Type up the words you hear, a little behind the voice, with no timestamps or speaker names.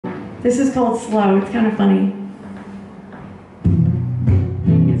This is called Slow. It's kind of funny.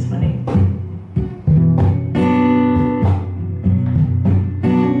 It's funny.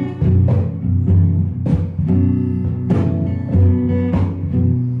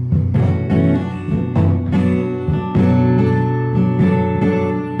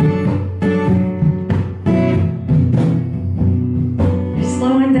 You're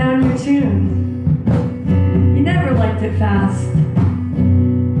slowing down your tune. You never liked it fast.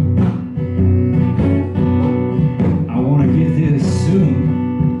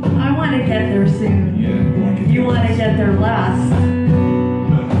 You want to get there last.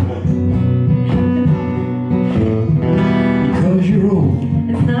 Because you're old.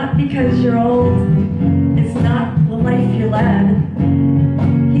 It's not because you're old. It's not the life you led.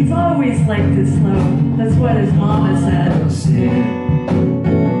 He's always liked it slow. That's what his mama said.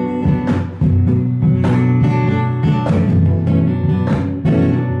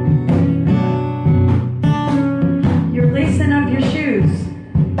 You're lacing up your shoes,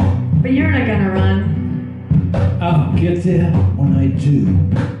 but you're not gonna run. I'll get there when I do.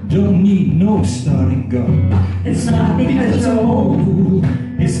 Don't need no starting gun. It's not because you're old.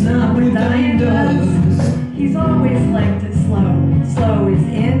 It's not what dying does. He's always liked it slow. Slow is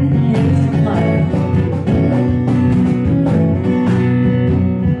in his blood.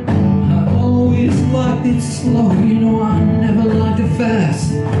 I always liked it slow. You know I never liked it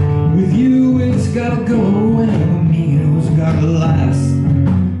fast. With you it's gotta go, and with me it's gotta last.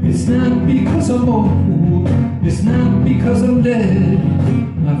 It's not because I'm old. It's not because I'm dead.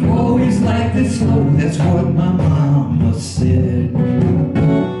 I've always liked it slow. That's what my mama said.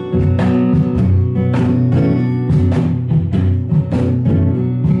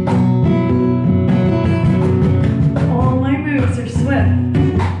 All my moves are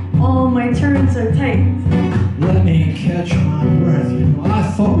swift. All my turns are tight. Let me catch my breath. You know, I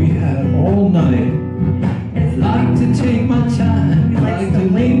thought we had all night. It's Like to take my time. Like to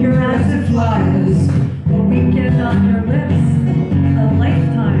linger as it flies. A weekend on your lips, a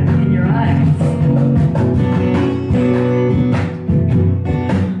lifetime in your eyes.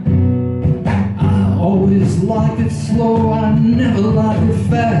 I always liked it slow, I never liked it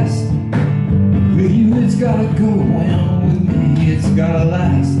fast. With you it's gotta go, and with me it's gotta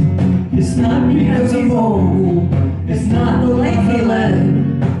last. It's not because I'm old, it's not the life he led.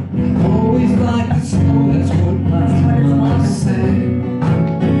 I always liked it slow, that's what my mama said.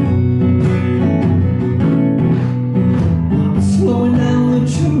 Slowing down the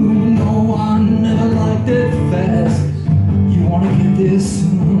tune, no, I never liked it fast. You wanna get there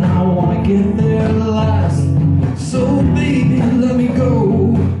soon, I wanna get there last. So baby, let me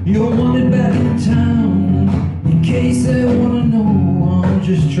go, you're wanted back in town. In case they wanna know, I'm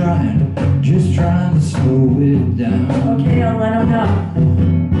just trying to slow it down. Okay, I'll let him know.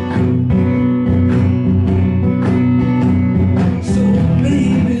 So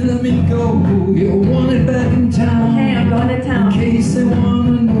baby, let me go, you're wanted back in town. Okay, I'm going to town. In case they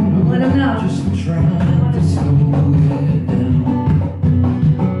wanna know, Let him know. just trying to slow it down.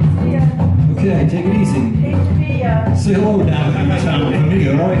 Yeah. Okay, take it easy. Hate to be Say hello down in town for me,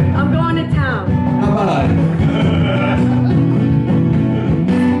 alright? I'm going to town.